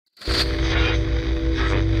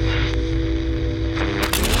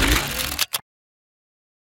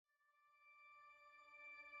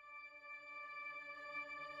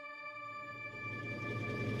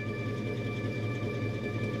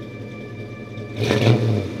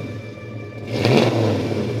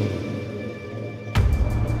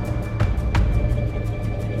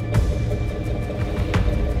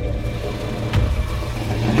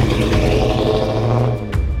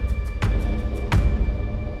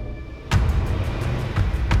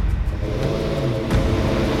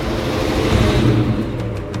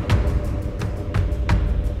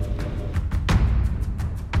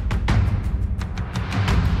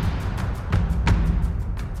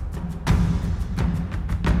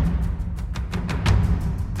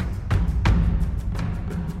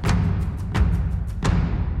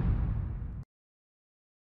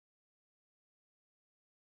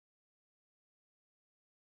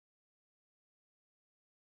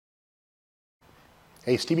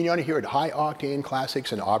Hey, Stevie Yanni here at High Octane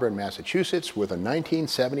Classics in Auburn, Massachusetts with a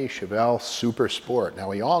 1970 Chevelle Super Sport. Now,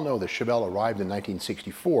 we all know the Chevelle arrived in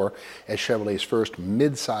 1964 as Chevrolet's first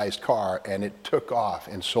mid-sized car, and it took off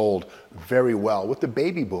and sold very well with the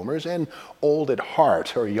baby boomers and old at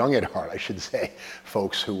heart, or young at heart, I should say,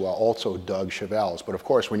 folks who also dug Chevelles. But of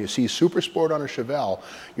course, when you see Super Sport on a Chevelle,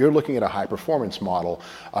 you're looking at a high-performance model,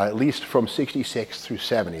 at least from 66 through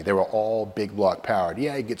 70. They were all big block powered.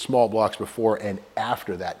 Yeah, you get small blocks before and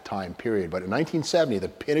after that time period. But in 1970, the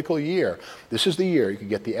pinnacle year, this is the year you could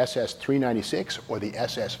get the SS 396 or the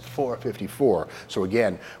SS 454. So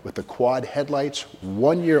again, with the quad headlights,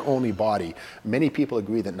 1 year only body, many people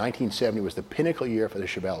agree that 1970 was the pinnacle year for the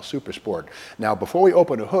Chevelle Super Sport. Now, before we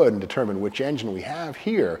open the hood and determine which engine we have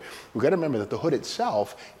here, we've got to remember that the hood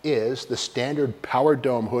itself is the standard power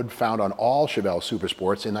dome hood found on all Chevelle Super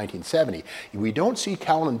Sports in 1970. We don't see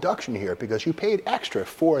cowl induction here because you paid extra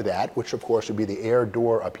for that, which of course would be the air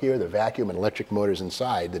door up here, the vacuum and electric motors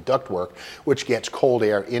inside, the ductwork, which gets cold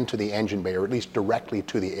air into the engine bay, or at least directly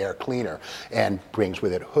to the air cleaner, and brings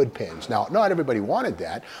with it hood pins. Now, not everybody wanted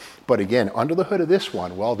that, but again, under the hood of this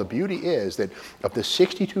one, well, the beauty is that of the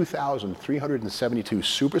 62,372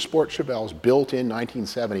 Super Sport Chevelles built in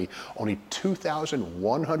 1970, only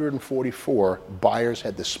 2,144 buyers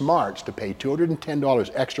had the smarts to pay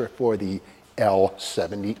 $210 extra for the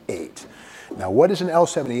L78. Now, what is an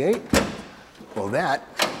L78? Well, that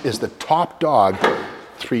is the top dog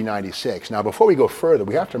 396. Now, before we go further,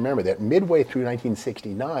 we have to remember that midway through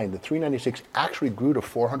 1969, the 396 actually grew to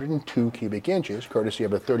 402 cubic inches, courtesy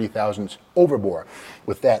of a 30 thousandths overbore.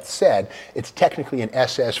 With that said, it's technically an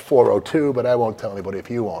SS 402, but I won't tell anybody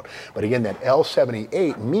if you won't. But again, that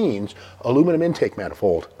L78 means aluminum intake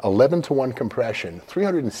manifold, 11-to-1 compression,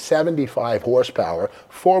 375 horsepower,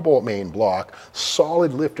 4-bolt main block,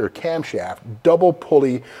 solid lifter camshaft, double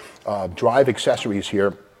pulley drive accessories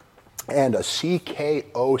here, and a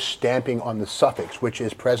CKO stamping on the suffix, which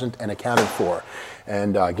is present and accounted for.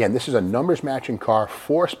 And again, this is a numbers matching car,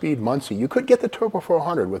 4-speed Muncie. You could get the Turbo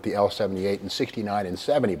 400 with the L78 in 69 and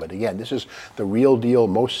 70, but again, this is the real deal,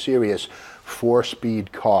 most serious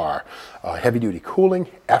 4-speed car. Heavy-duty cooling,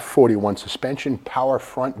 F41 suspension, power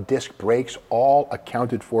front disc brakes, all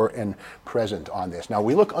accounted for and present on this. Now,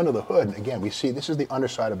 we look under the hood, and again, we see this is the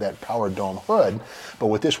underside of that power dome hood, but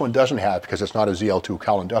what this one doesn't have, because it's not a ZL2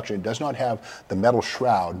 cowl induction, it does not have the metal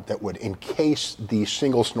shroud that would encase the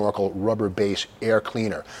single snorkel rubber base air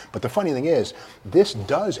cleaner. But the funny thing is, this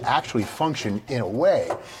does actually function in a way.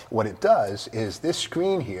 What it does is this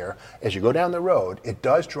screen here, as you go down the road, it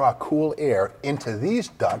does draw cool air into these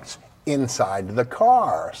ducts inside the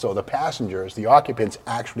car. So the passengers, the occupants,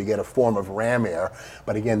 actually get a form of ram air,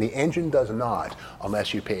 but again, the engine does not,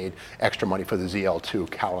 unless you paid extra money for the ZL2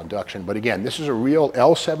 cowl induction. But again, this is a real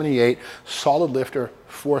L78 solid lifter,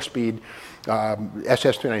 4-speed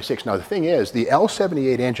SS396. Now, the thing is, the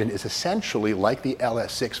L78 engine is essentially like the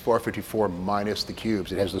LS6 454 minus the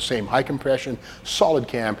cubes. It has the same high compression, solid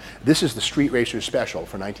cam. This is the Street Racer Special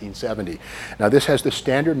for 1970. Now, this has the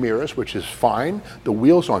standard mirrors, which is fine. The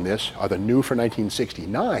wheels on this are the new for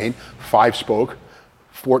 1969, 5-spoke,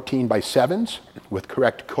 14x7s with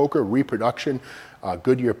correct Coker reproduction,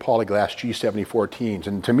 Goodyear Polyglass G7014s.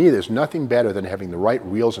 And to me, there's nothing better than having the right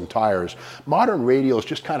wheels and tires. Modern radials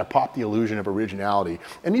just kind of pop the illusion of originality,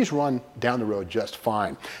 and these run down the road just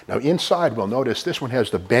fine. Now, inside, we'll notice this one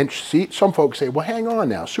has the bench seat. Some folks say, well, hang on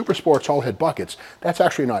now, Super Sports all had buckets. That's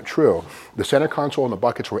actually not true. The center console and the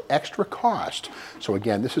buckets were extra cost. So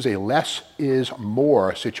again, this is a less is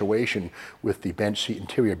more situation with the bench seat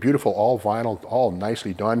interior. Beautiful, all vinyl, all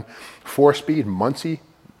nicely done. 4-speed Muncie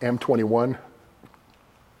M21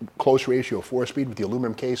 close ratio 4-speed with the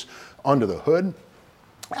aluminum case under the hood.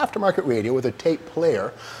 aftermarket radio with a tape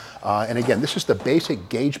player. And again, this is the basic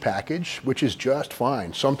gauge package, which is just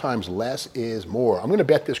fine. Sometimes less is more. I'm going to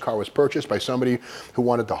bet this car was purchased by somebody who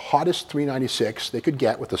wanted the hottest 396 they could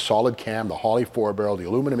get with the solid cam, the Holley 4-barrel, the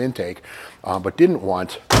aluminum intake, but didn't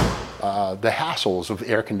want the hassles of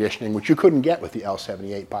air conditioning, which you couldn't get with the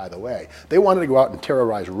L78, by the way. They wanted to go out and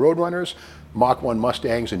terrorize Roadrunners, Mach 1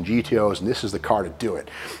 Mustangs, and GTOs, and this is the car to do it.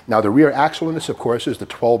 Now, the rear axle in this, of course, is the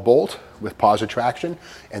 12-bolt with positive traction,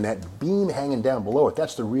 and that beam hanging down below it,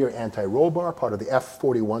 that's the rear anti-roll bar, part of the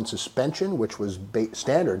F41 suspension, which was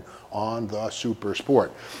standard on the Super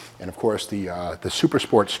Sport. And of course, the Super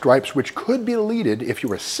Sport stripes, which could be deleted if you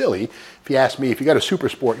were silly. If you ask me, if you got a Super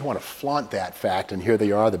Sport, you want to flaunt that fact, and here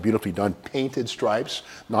they are, the beautifully done painted stripes,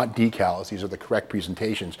 not decals. These are the correct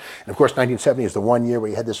presentations. And of course, 1970 is the one year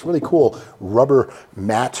where you had this really cool rubber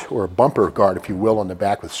mat or bumper guard, if you will, on the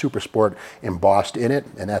back with Super Sport embossed in it,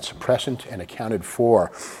 and that's present and accounted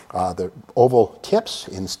for. The oval tips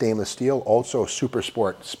in stainless steel, also Super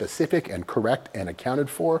Sport specific and correct and accounted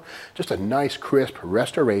for. Just a nice, crisp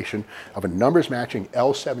restoration of a numbers matching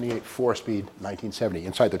L78 4-speed 1970.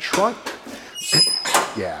 Inside the trunk,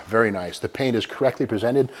 yeah, very nice. The paint is correctly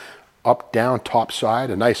presented. Up, down, top, side,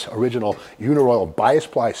 a nice original Uniroyal bias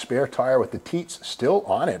ply spare tire with the teats still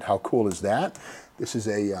on it. How cool is that? This is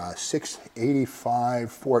a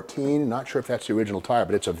 685/14. Not sure if that's the original tire,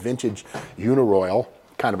 but it's a vintage Uniroyal.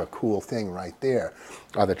 Kind of a cool thing right there.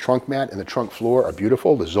 The trunk mat and the trunk floor are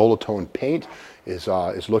beautiful. The Zolatone paint is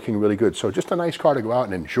looking really good. So just a nice car to go out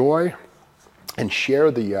and enjoy and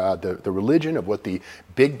share the religion of what the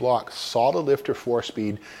big block solid lifter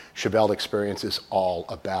 4-speed Chevelle experience is all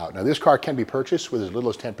about. Now, this car can be purchased with as little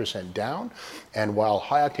as 10% down, and while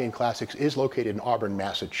High Octane Classics is located in Auburn,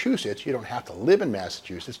 Massachusetts, you don't have to live in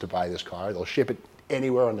Massachusetts to buy this car. They'll ship it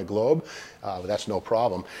anywhere on the globe, but that's no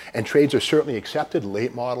problem. And trades are certainly accepted.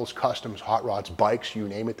 Late models, customs, hot rods, bikes, you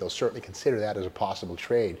name it, they'll certainly consider that as a possible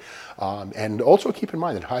trade. And also keep in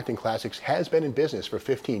mind that High Octane Classics has been in business for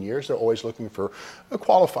 15 years. They're always looking for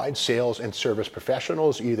qualified sales and service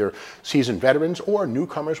professionals, either seasoned veterans or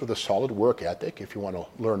newcomers with a solid work ethic. If you want to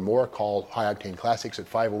learn more, call High Octane Classics at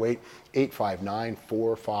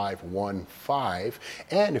 508-859-4515.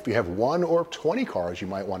 And if you have 1 or 20 cars you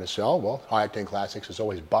might want to sell, well, High Octane Classics is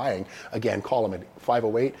always buying. Again, call them at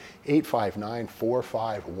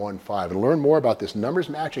 508-859-4515 and learn more about this numbers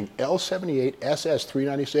matching L78 SS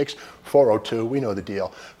 396 402. We know the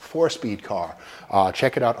deal. 4-speed car.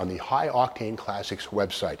 Check it out on the High Octane Classics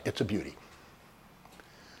website. It's a beauty.